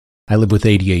I live with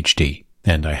ADHD,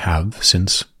 and I have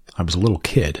since I was a little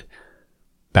kid.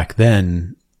 Back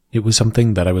then, it was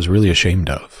something that I was really ashamed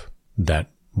of, that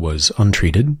was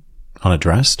untreated,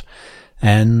 unaddressed,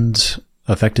 and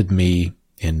affected me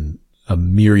in a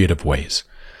myriad of ways.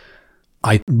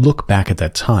 I look back at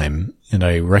that time and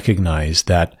I recognize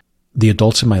that the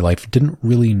adults in my life didn't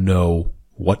really know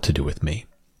what to do with me.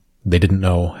 They didn't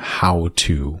know how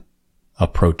to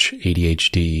approach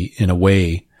ADHD in a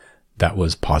way that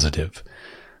was positive.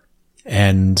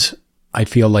 And I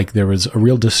feel like there was a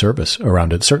real disservice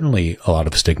around it, certainly a lot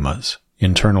of stigmas,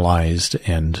 internalized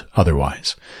and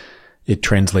otherwise. It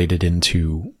translated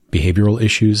into behavioral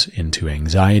issues, into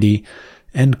anxiety,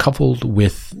 and coupled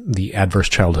with the adverse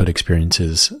childhood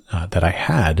experiences that I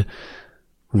had,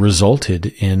 resulted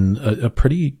in a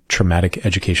pretty traumatic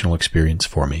educational experience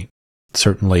for me.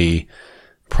 Certainly,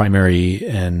 primary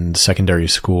and secondary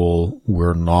school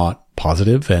were not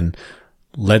positive and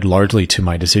led largely to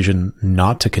my decision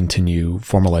not to continue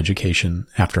formal education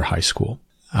after high school.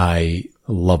 I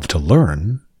love to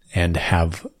learn and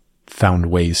have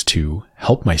found ways to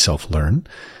help myself learn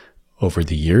over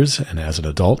the years and as an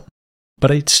adult, but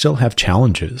I still have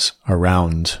challenges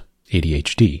around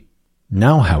ADHD.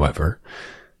 Now, however,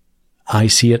 I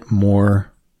see it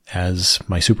more as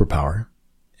my superpower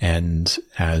and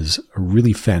as a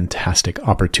really fantastic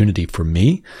opportunity for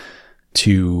me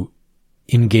to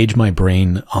engage my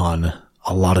brain on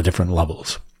a lot of different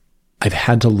levels. I've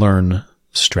had to learn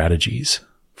strategies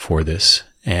for this,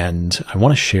 and I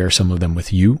want to share some of them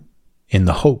with you in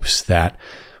the hopes that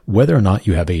whether or not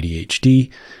you have ADHD,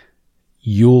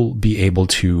 you'll be able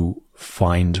to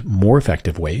find more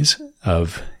effective ways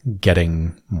of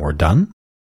getting more done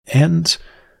and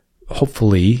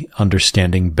hopefully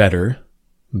understanding better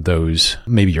those,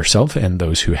 maybe yourself and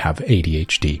those who have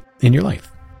ADHD in your life.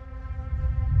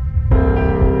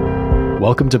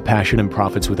 Welcome to Passion and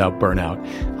Profits Without Burnout.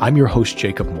 I'm your host,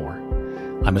 Jacob Moore.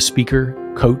 I'm a speaker,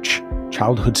 coach,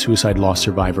 childhood suicide loss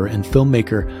survivor, and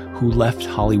filmmaker who left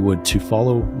Hollywood to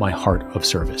follow my heart of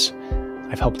service.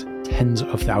 I've helped tens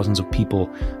of thousands of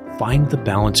people find the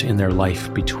balance in their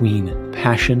life between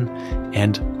passion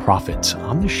and profits.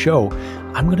 On the show,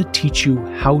 I'm going to teach you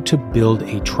how to build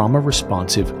a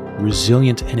trauma-responsive,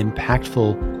 resilient, and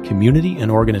impactful community and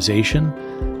organization,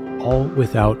 all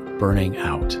without burning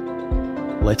out.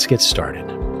 Let's get started.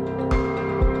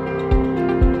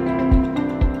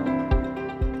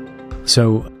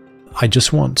 So I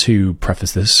just want to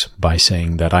preface this by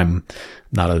saying that I'm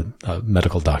not a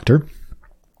medical doctor,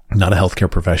 not a healthcare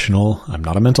professional. I'm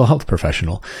not a mental health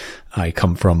professional. I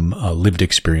come from a lived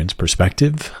experience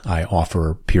perspective. I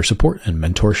offer peer support and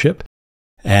mentorship.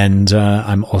 And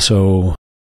I'm also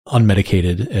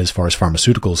unmedicated as far as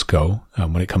pharmaceuticals go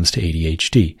when it comes to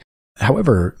ADHD.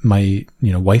 However, my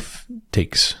wife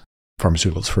takes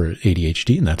pharmaceuticals for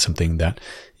ADHD, and that's something that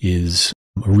is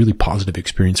a really positive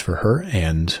experience for her,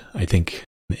 and I think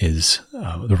is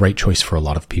the right choice for a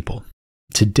lot of people.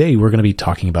 Today, we're going to be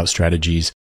talking about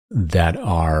strategies that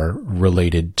are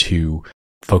related to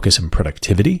focus and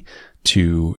productivity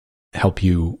to help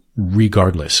you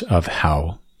regardless of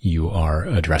how you are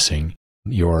addressing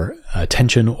your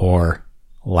attention or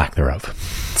lack thereof.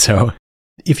 So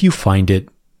if you find it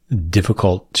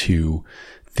difficult to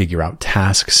figure out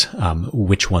tasks,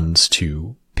 which ones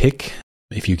to pick,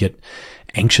 if you get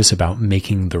anxious about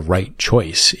making the right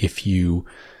choice, if you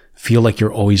feel like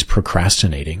you're always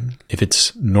procrastinating, if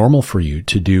it's normal for you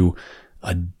to do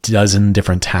a dozen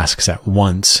different tasks at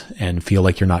once and feel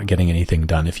like you're not getting anything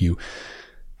done, if you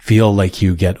feel like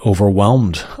you get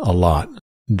overwhelmed a lot,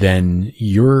 then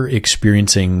you're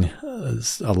experiencing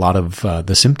a lot of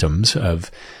the symptoms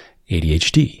of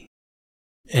ADHD.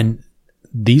 And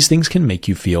these things can make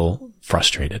you feel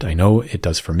frustrated. I know it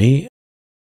does for me.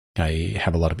 I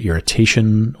have a lot of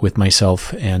irritation with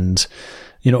myself and,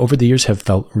 over the years have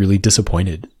felt really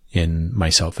disappointed in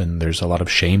myself. And there's a lot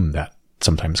of shame that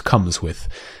sometimes comes with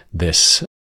this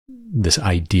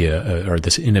idea or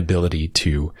this inability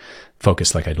to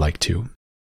focus like I'd like to.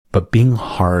 But being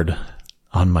hard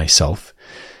on myself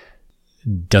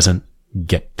doesn't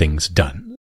get things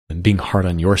done. And being hard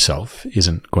on yourself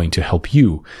isn't going to help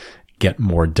you get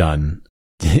more done.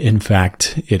 In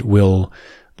fact, it will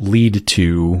lead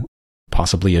to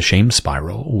possibly a shame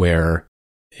spiral where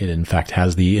it in fact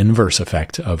has the inverse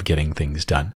effect of getting things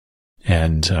done.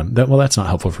 And that's not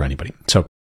helpful for anybody. So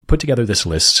put together this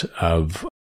list of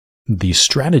the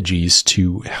strategies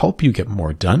to help you get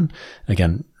more done,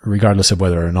 again, regardless of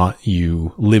whether or not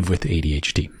you live with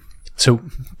ADHD. So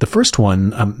the first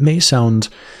one may sound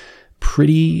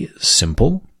pretty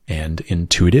simple and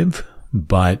intuitive,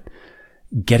 but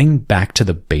getting back to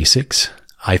the basics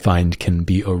I find can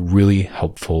be a really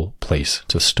helpful place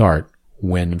to start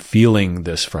when feeling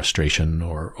this frustration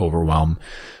or overwhelm,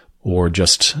 or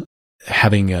just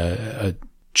having a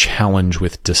challenge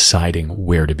with deciding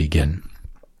where to begin.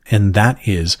 And that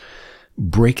is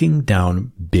breaking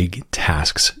down big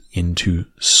tasks into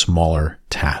smaller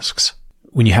tasks.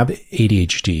 When you have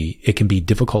ADHD, it can be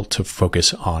difficult to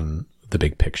focus on the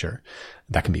big picture.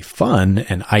 That can be fun,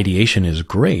 and ideation is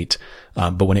great,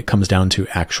 but when it comes down to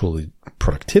actual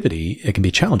productivity, it can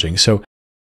be challenging. So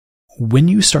when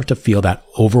you start to feel that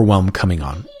overwhelm coming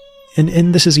on,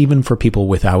 and this is even for people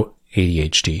without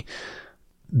ADHD,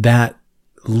 that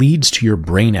leads to your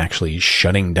brain actually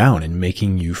shutting down and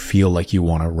making you feel like you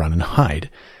want to run and hide,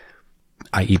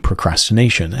 i.e.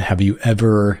 procrastination. Have you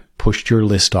ever pushed your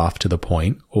list off to the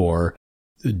point or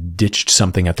ditched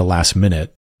something at the last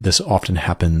minute? This often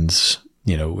happens,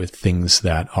 with things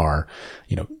that are,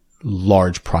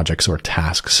 large projects or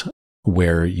tasks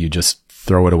where you just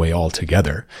throw it away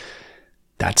altogether.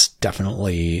 That's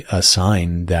definitely a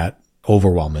sign that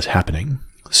overwhelm is happening.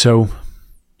 So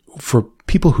for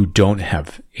people who don't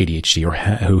have ADHD or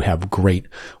who have great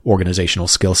organizational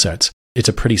skill sets, it's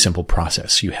a pretty simple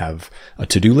process. You have a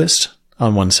to-do list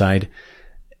on one side,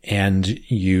 and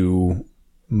you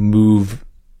move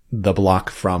the block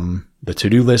from the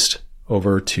to-do list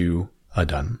over to a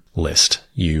done list.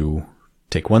 You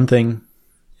take one thing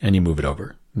and you move it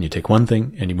over. And you take one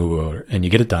thing and you move it over, and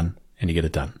you get it done, and you get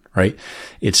it done, right?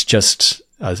 It's just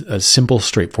a simple,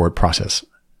 straightforward process.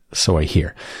 So I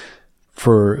hear.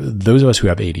 For those of us who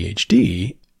have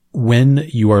ADHD, when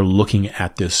you are looking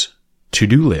at this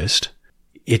to-do list,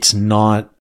 it's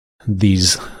not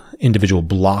these individual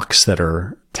blocks that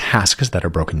are tasks that are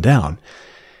broken down.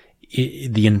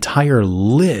 The entire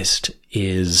list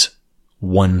is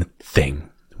one thing,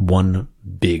 one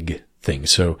big thing.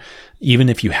 So even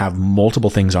if you have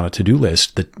multiple things on a to-do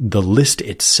list, the list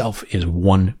itself is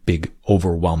one big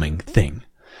overwhelming thing.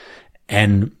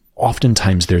 And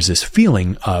oftentimes there's this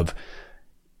feeling of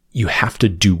you have to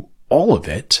do all of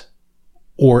it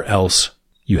or else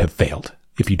you have failed.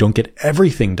 If you don't get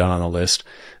everything done on the list,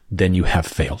 then you have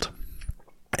failed.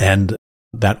 And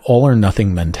that all or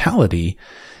nothing mentality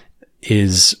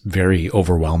is very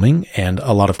overwhelming and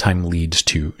a lot of time leads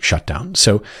to shutdown.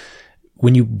 So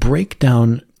when you break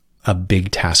down a big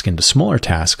task into smaller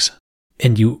tasks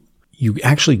and you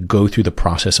actually go through the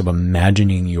process of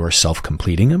imagining yourself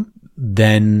completing them,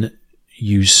 then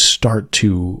you start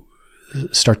to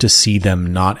see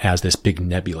them not as this big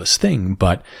nebulous thing,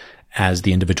 but as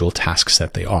the individual tasks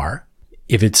that they are.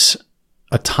 If it's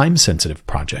a time-sensitive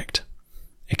project,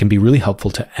 it can be really helpful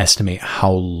to estimate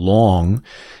how long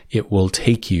it will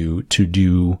take you to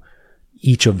do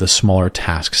each of the smaller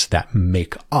tasks that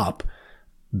make up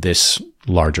this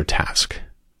larger task,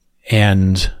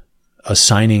 and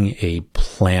assigning a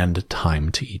planned time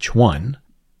to each one.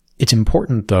 It's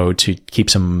important, though, to keep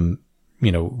some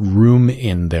room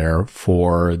in there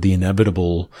for the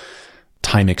inevitable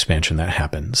time expansion that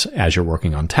happens as you're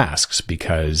working on tasks,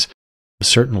 because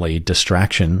certainly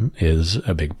distraction is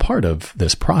a big part of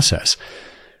this process.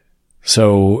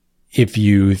 So if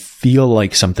you feel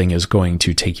like something is going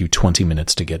to take you 20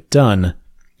 minutes to get done,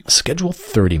 schedule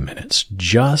 30 minutes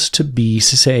just to be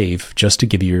safe, just to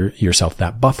give yourself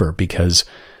that buffer, because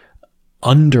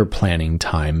under planning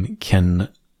time can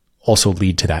also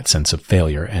lead to that sense of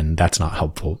failure, and that's not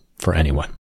helpful for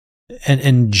anyone.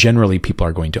 And generally people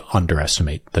are going to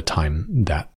underestimate the time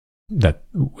that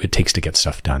it takes to get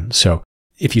stuff done. So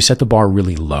if you set the bar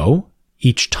really low,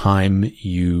 each time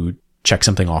you check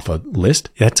something off a list,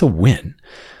 that's a win.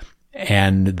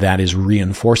 And that is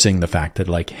reinforcing the fact that,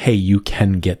 like, hey, you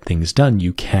can get things done.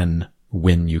 You can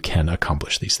win. You can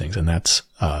accomplish these things. And that's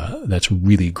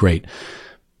really great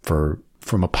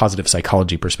from a positive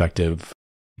psychology perspective,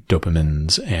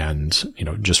 dopamines, and,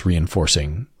 just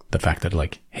reinforcing the fact that,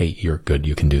 like, hey, you're good.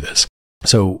 You can do this.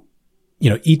 So,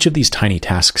 each of these tiny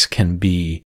tasks can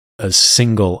be a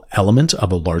single element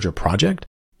of a larger project,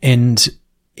 and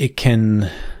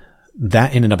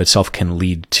that in and of itself can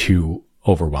lead to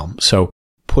overwhelm. So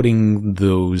putting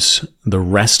the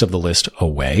rest of the list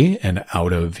away and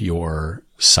out of your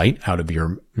sight, out of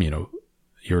your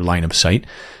line of sight,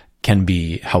 can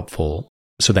be helpful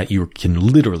so that you can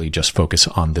literally just focus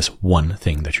on this one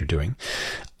thing that you're doing.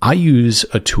 I use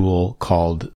a tool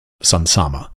called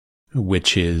Sunsama,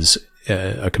 which is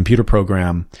a computer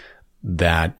program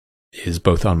that is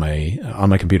both on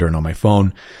my computer and on my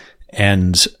phone.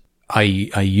 And I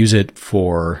use it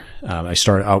for, I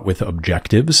start out with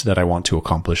objectives that I want to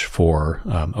accomplish for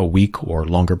a week or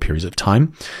longer periods of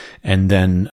time, and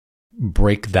then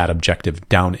break that objective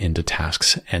down into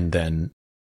tasks, and then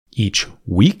each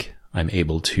week. I'm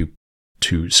able to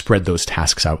spread those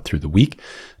tasks out through the week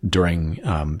during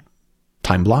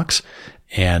time blocks.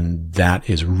 And that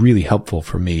is really helpful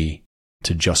for me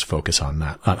to just focus on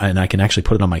that. And I can actually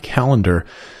put it on my calendar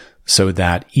so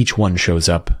that each one shows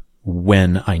up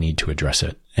when I need to address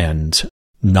it, and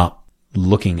not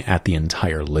looking at the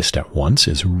entire list at once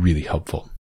is really helpful.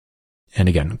 And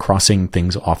again, crossing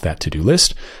things off that to-do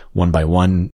list one by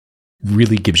one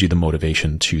really gives you the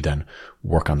motivation to then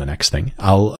work on the next thing.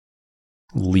 I'll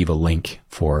leave a link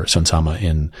for Sunsama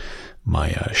in my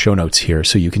show notes here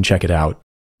so you can check it out.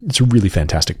 It's a really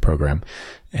fantastic program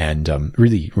and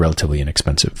really relatively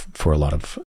inexpensive for a lot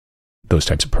of those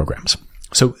types of programs.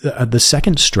 So the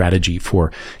second strategy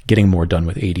for getting more done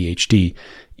with ADHD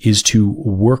is to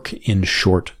work in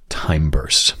short time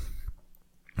bursts.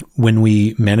 When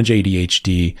we manage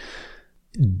ADHD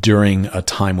during a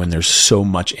time when there's so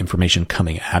much information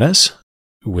coming at us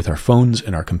with our phones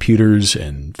and our computers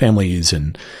and families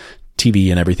and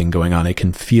TV and everything going on, it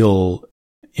can feel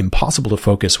impossible to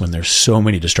focus when there's so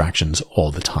many distractions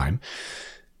all the time.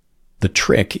 The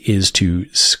trick is to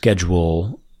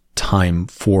schedule time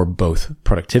for both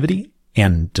productivity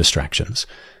and distractions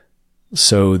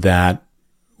so that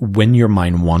when your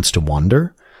mind wants to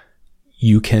wander,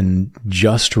 you can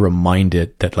just remind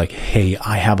it that like, hey,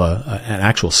 I have an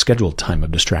actual scheduled time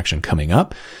of distraction coming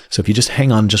up. So if you just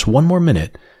hang on just one more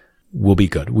minute, we'll be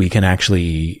good. We can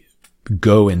actually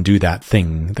go and do that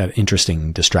thing, that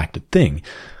interesting distracted thing.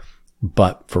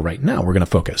 But for right now, we're going to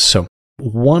focus. So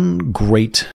one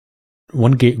great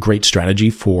strategy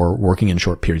for working in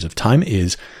short periods of time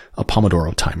is a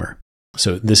Pomodoro timer.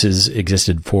 So this has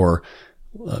existed for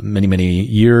many, many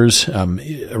years,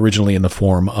 originally in the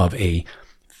form of a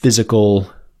physical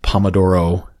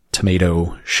Pomodoro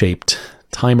tomato-shaped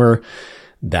timer,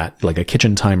 that like a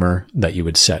kitchen timer that you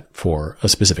would set for a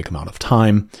specific amount of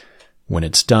time. When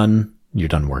it's done, you're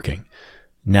done working.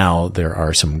 Now there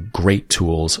are some great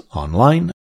tools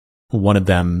online. One of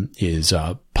them is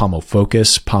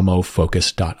PomoFocus,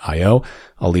 pomofocus.io.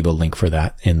 I'll leave a link for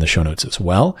that in the show notes as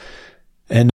well.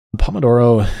 And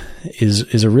Pomodoro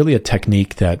is really a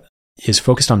technique that is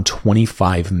focused on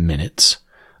 25 minutes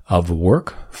of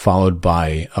work followed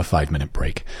by a 5-minute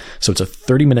break. So it's a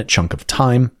 30-minute chunk of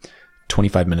time,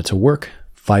 25 minutes of work,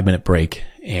 5-minute break,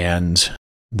 and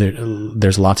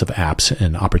there's lots of apps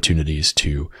and opportunities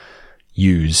to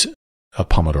use a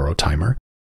Pomodoro timer.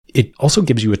 It also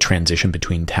gives you a transition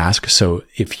between tasks. So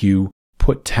if you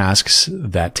put tasks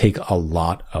that take a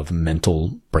lot of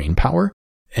mental brain power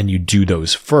and you do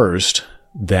those first,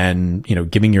 then,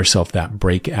 giving yourself that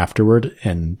break afterward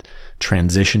and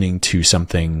transitioning to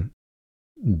something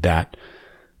that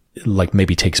like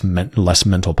maybe takes less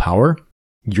mental power,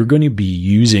 you're going to be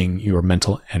using your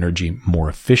mental energy more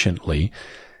efficiently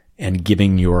and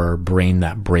giving your brain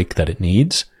that break that it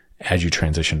needs as you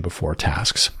transition before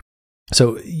tasks.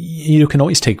 So you can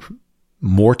always take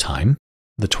more time.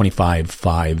 The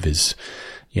 25/5 is,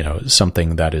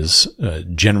 something that is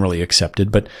generally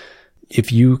accepted. But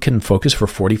if you can focus for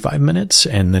 45 minutes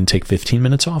and then take 15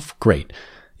 minutes off, great.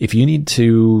 If you need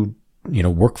to,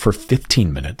 work for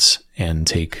 15 minutes and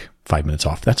take 5 minutes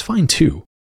off, that's fine too.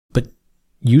 But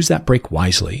use that break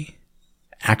wisely.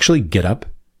 Actually get up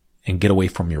and get away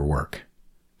from your work.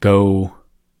 Go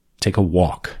take a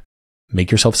walk.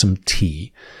 Make yourself some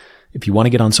tea. If you want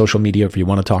to get on social media, if you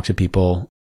want to talk to people,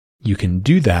 you can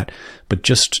do that. But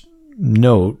just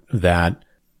note that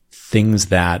things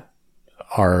that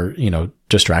are,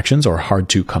 distractions or hard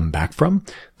to come back from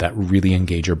that really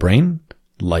engage your brain,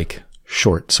 like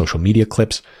short social media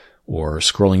clips or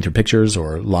scrolling through pictures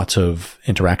or lots of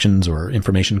interactions or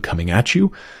information coming at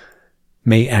you,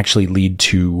 may actually lead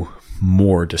to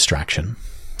more distraction.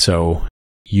 So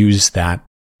use that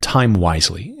time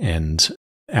wisely and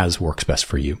as works best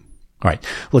for you. All right,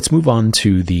 let's move on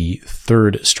to the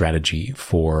third strategy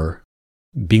for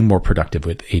being more productive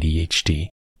with ADHD.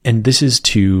 And this is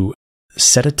to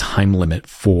set a time limit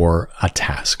for a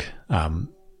task.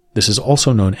 This is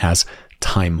also known as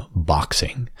time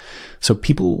boxing. So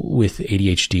people with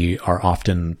ADHD are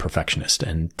often perfectionists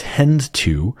and tend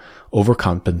to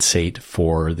overcompensate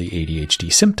for the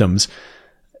ADHD symptoms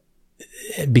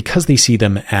because they see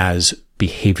them as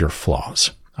behavior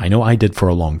flaws. I know I did for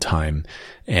a long time,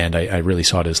 and I really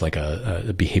saw it as like a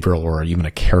behavioral or even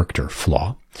a character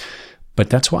flaw. But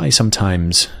that's why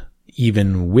sometimes,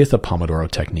 even with a Pomodoro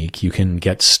technique, you can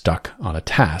get stuck on a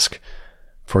task.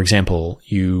 For example,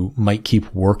 you might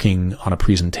keep working on a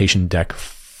presentation deck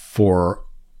for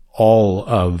all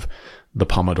of the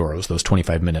Pomodoros, those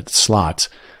 25-minute slots,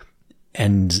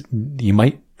 and you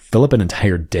might fill up an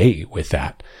entire day with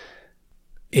that.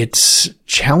 it's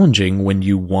challenging when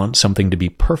you want something to be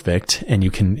perfect and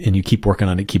you keep working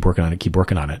on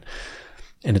it.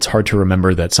 And it's hard to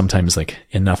remember that sometimes like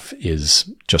enough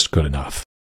is just good enough.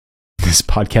 This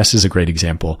podcast is a great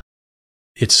example.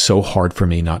 It's so hard for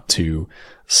me not to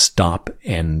stop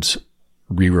and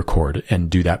re-record and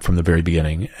do that from the very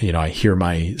beginning. I hear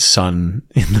my son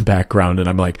in the background and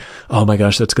I'm like, oh my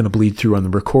gosh, that's going to bleed through on the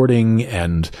recording.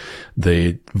 And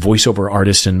the voiceover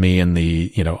artist in me and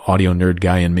the, audio nerd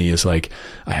guy in me is like,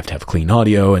 I have to have clean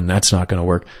audio and that's not going to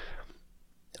work.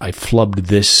 I flubbed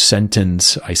this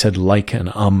sentence. I said like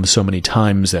and so many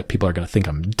times that people are going to think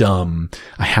I'm dumb.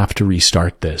 I have to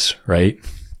restart this, right?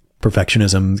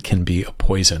 Perfectionism can be a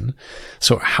poison.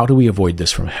 So how do we avoid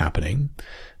this from happening?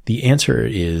 The answer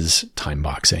is time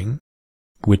boxing,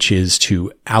 which is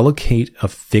to allocate a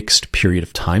fixed period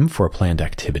of time for a planned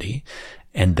activity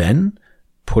and then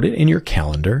put it in your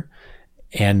calendar.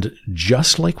 And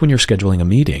just like when you're scheduling a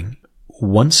meeting,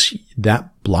 once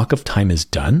that block of time is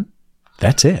done,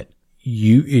 that's it.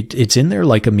 It's in there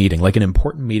like a meeting, like an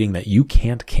important meeting that you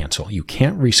can't cancel, you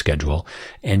can't reschedule,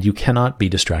 and you cannot be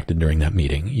distracted during that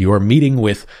meeting. You are meeting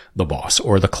with the boss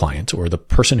or the client or the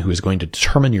person who is going to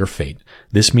determine your fate.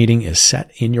 This meeting is set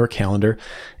in your calendar.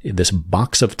 This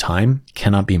box of time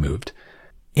cannot be moved.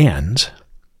 And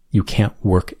you can't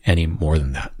work any more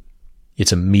than that.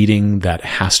 It's a meeting that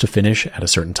has to finish at a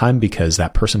certain time because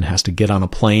that person has to get on a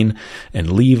plane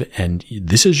and leave. And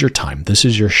this is your time. This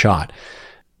is your shot.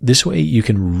 This way you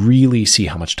can really see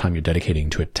how much time you're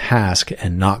dedicating to a task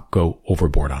and not go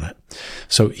overboard on it.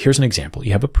 So here's an example.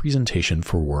 You have a presentation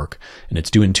for work and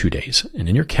it's due in 2 days. And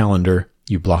in your calendar,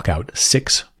 you block out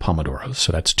 6 Pomodoros.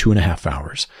 So that's 2.5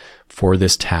 hours for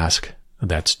this task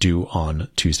that's due on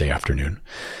Tuesday afternoon.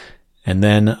 And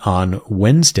then on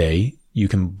Wednesday, you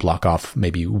can block off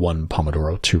maybe 1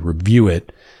 Pomodoro to review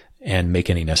it and make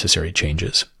any necessary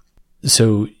changes.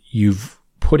 So you've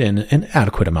put in an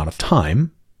adequate amount of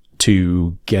time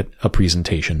to get a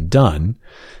presentation done,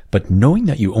 but knowing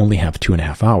that you only have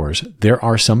 2.5 hours, there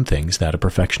are some things that a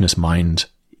perfectionist mind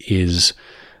is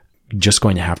just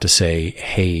going to have to say,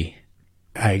 hey,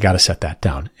 I got to set that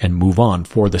down and move on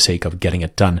for the sake of getting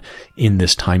it done in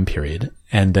this time period,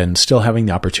 and then still having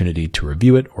the opportunity to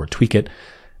review it or tweak it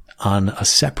on a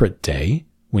separate day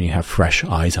when you have fresh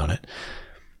eyes on it.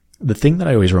 The thing that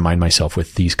I always remind myself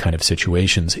with these kind of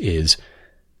situations is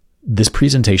this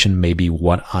presentation may be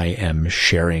what I am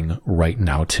sharing right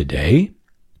now today,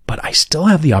 but I still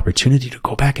have the opportunity to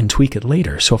go back and tweak it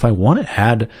later. So if I want to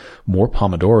add more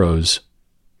Pomodoros,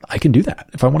 I can do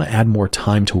that. If I want to add more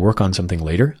time to work on something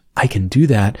later, I can do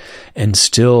that and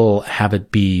still have it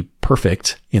be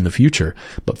perfect in the future.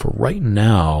 But for right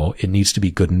now, it needs to be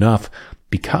good enough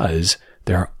because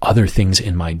there are other things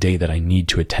in my day that I need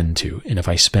to attend to. And if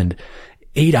I spend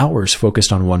 8 hours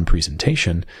focused on one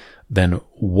presentation, then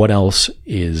what else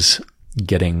is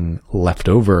getting left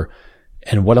over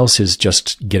and what else is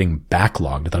just getting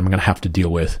backlogged that I'm going to have to deal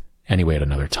with anyway at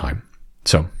another time?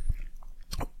 So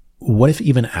what if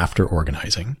even after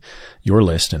organizing your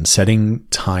list and setting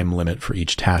time limit for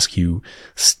each task, you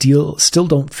still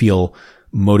don't feel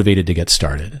motivated to get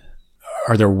started?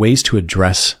 Are there ways to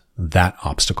address that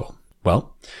obstacle?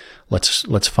 Well,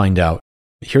 let's find out.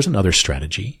 Here's another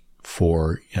strategy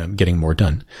for getting more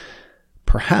done.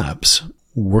 Perhaps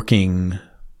working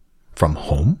from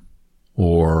home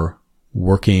or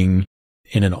working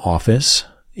in an office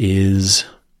is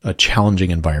a challenging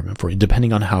environment for you,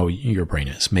 depending on how your brain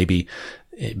is. Maybe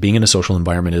being in a social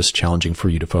environment is challenging for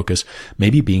you to focus.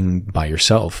 Maybe being by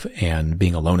yourself and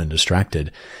being alone and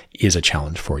distracted is a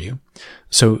challenge for you.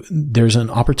 So there's an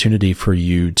opportunity for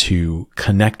you to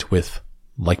connect with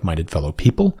like-minded fellow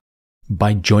people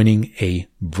by joining a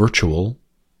virtual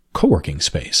co-working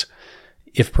space.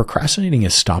 If procrastinating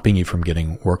is stopping you from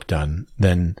getting work done,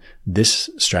 then this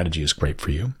strategy is great for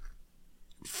you.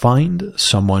 Find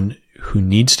someone who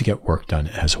needs to get work done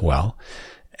as well,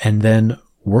 and then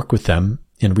work with them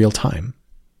in real time.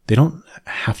 They don't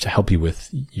have to help you with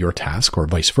your task or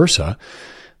vice versa,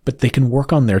 but they can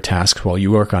work on their tasks while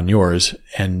you work on yours,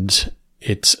 and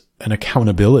it's an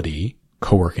accountability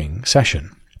co-working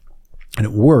session. And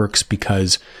it works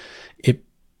because it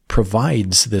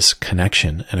provides this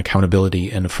connection and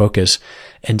accountability and focus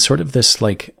and sort of this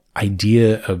like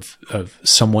idea of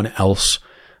someone else,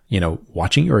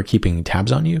 watching you or keeping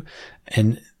tabs on you,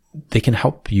 and they can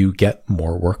help you get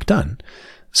more work done.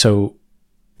 So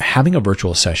having a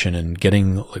virtual session and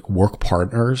getting like work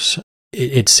partners,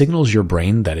 it signals your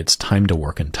brain that it's time to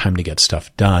work and time to get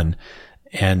stuff done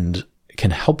and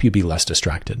can help you be less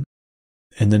distracted.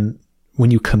 And then when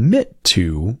you commit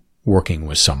to working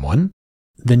with someone,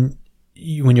 then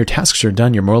when your tasks are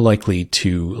done, you're more likely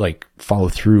to like follow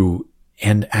through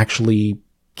and actually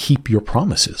keep your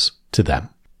promises to them.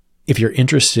 If you're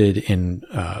interested in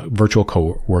virtual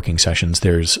co-working sessions,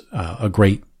 there's a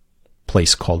great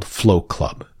place called Flow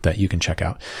Club that you can check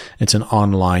out. It's an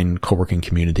online co-working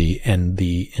community, and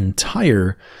the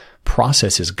entire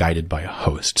process is guided by a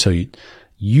host. So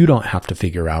you don't have to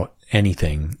figure out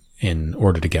anything in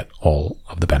order to get all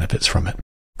of the benefits from it.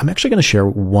 I'm actually going to share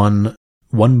one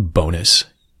bonus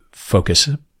focus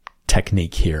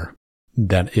technique here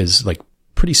that is like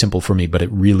pretty simple for me, but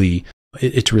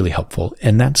it's really helpful.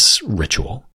 And that's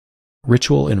ritual.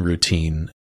 Ritual and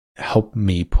routine help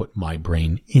me put my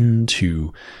brain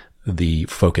into the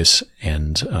focus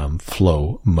and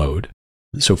flow mode.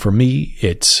 So for me,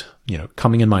 it's,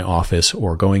 coming in my office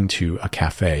or going to a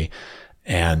cafe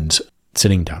and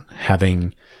sitting down,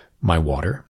 having my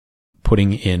water,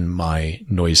 putting in my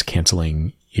noise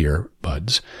canceling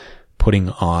earbuds, putting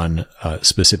on a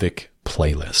specific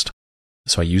playlist.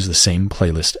 So I use the same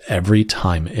playlist every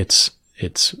time it's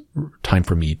time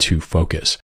for me to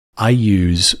focus. I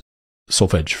use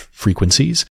solfege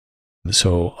frequencies.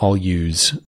 So I'll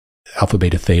use alpha,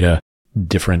 beta, theta,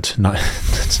 different,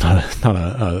 it's not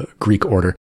a Greek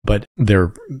order, but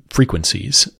they're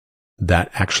frequencies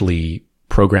that actually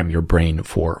program your brain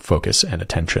for focus and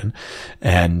attention.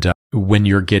 And when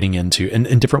you're getting into,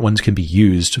 and different ones can be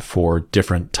used for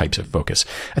different types of focus.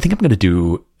 I think I'm going to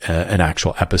do an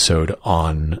actual episode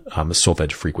on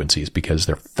solfege frequencies because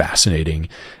they're fascinating,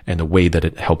 and the way that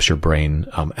it helps your brain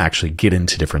actually get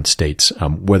into different states,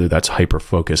 whether that's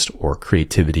hyper-focused or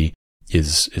creativity,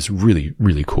 is really,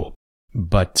 really cool.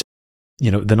 But,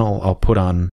 then I'll put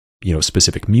on,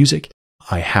 specific music.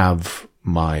 I have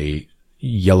my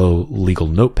yellow legal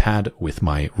notepad with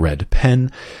my red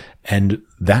pen, and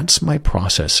that's my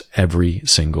process every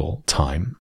single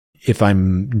time. If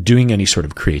I'm doing any sort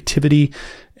of creativity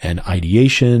and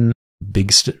ideation, big,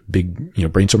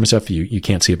 brainstorming stuff, you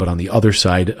can't see it, but on the other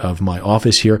side of my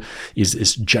office here is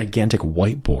this gigantic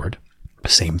whiteboard.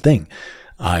 Same thing.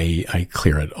 I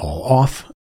clear it all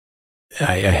off.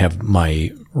 I have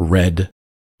my red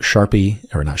Sharpie,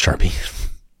 or not Sharpie.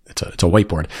 It's a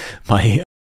whiteboard.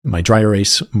 My dry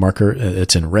erase marker,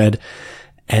 it's in red.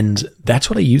 And that's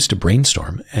what I use to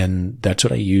brainstorm. And that's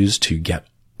what I use to get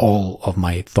all of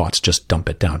my thoughts, just dump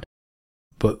it down.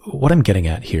 But what I'm getting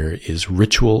at here is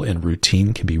ritual and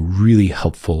routine can be really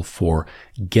helpful for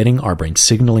getting our brain,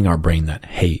 signaling our brain that,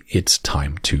 hey, it's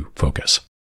time to focus.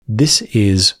 This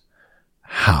is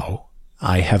how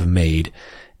I have made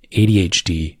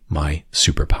ADHD my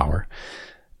superpower.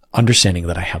 Understanding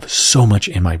that I have so much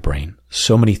in my brain,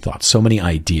 so many thoughts, so many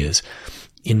ideas,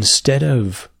 instead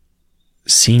of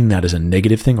seeing that as a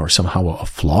negative thing or somehow a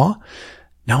flaw,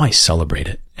 now I celebrate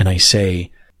it and I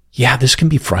say, yeah, this can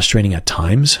be frustrating at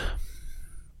times,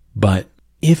 but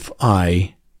if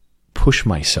I push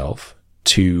myself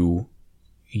to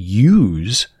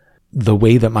use the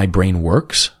way that my brain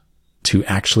works to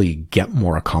actually get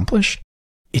more accomplished,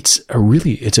 it's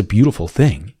a beautiful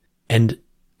thing. And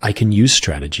I can use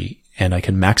strategy and I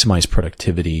can maximize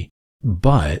productivity,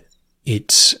 but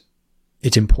it's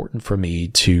important for me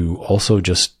to also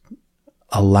just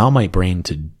allow my brain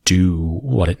to do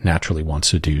what it naturally wants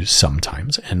to do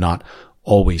sometimes and not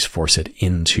always force it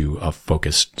into a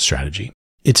focused strategy.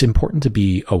 It's important to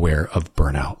be aware of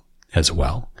burnout as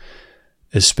well,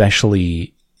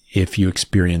 especially if you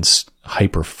experience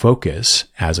hyperfocus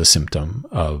as a symptom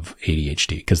of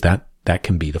ADHD, because that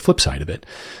can be the flip side of it.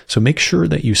 So make sure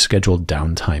that you schedule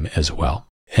downtime as well,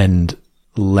 and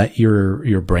let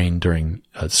your brain during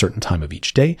a certain time of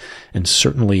each day, and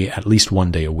certainly at least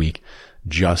one day a week,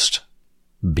 just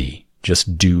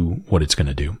do what it's going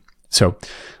to do. So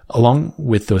along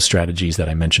with those strategies that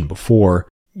I mentioned before,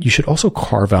 you should also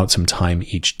carve out some time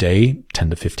each day, 10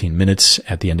 to 15 minutes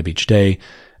at the end of each day,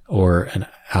 or an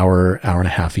hour and a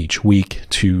half each week,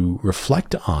 to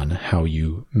reflect on how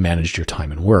you managed your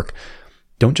time and work.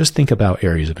 Don't just think about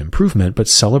areas of improvement, but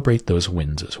celebrate those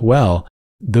wins as well.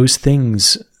 Those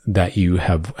things that you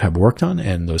have worked on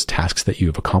and those tasks that you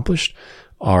have accomplished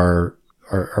are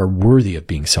worthy of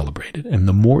being celebrated. And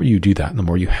the more you do that, and the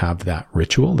more you have that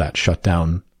ritual, that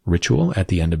shutdown ritual at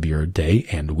the end of your day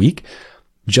and week,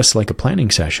 just like a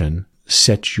planning session,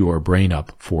 set your brain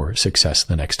up for success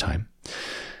the next time.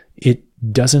 It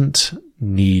doesn't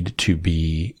need to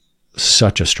be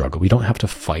such a struggle. We don't have to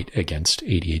fight against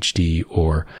ADHD,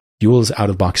 or fuels out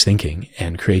of box thinking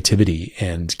and creativity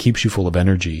and keeps you full of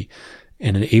energy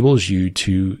and enables you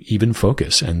to even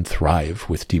focus and thrive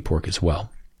with deep work as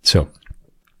well. So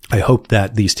I hope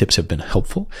that these tips have been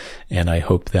helpful, and I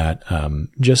hope that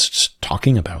just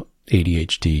talking about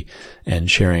ADHD, and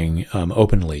sharing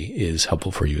openly is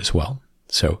helpful for you as well.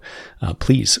 So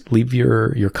please leave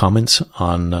your comments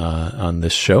on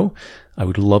this show. I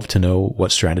would love to know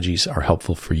what strategies are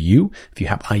helpful for you. If you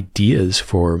have ideas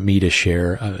for me to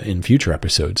share in future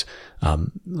episodes,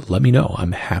 let me know.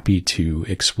 I'm happy to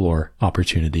explore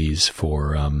opportunities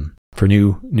for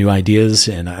new ideas,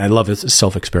 and I love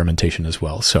self-experimentation as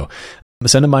well. So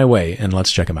send them my way and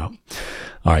let's check them out.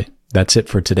 All right, that's it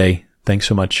for today. Thanks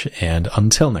so much, and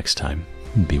until next time,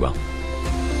 be well.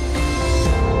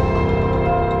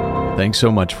 Thanks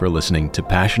so much for listening to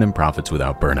Passion and Profits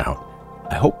Without Burnout.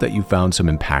 I hope that you found some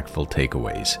impactful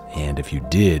takeaways, and if you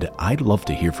did, I'd love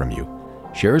to hear from you.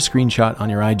 Share a screenshot on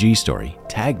your IG story,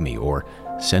 tag me, or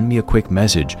send me a quick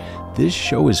message. This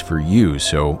show is for you,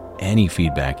 so any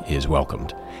feedback is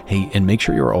welcomed. Hey, and make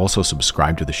sure you're also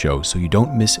subscribed to the show so you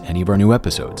don't miss any of our new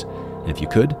episodes. And if you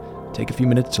could, take a few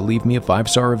minutes to leave me a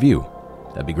 5-star review.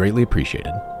 That'd be greatly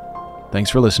appreciated. Thanks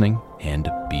for listening, and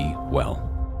be well.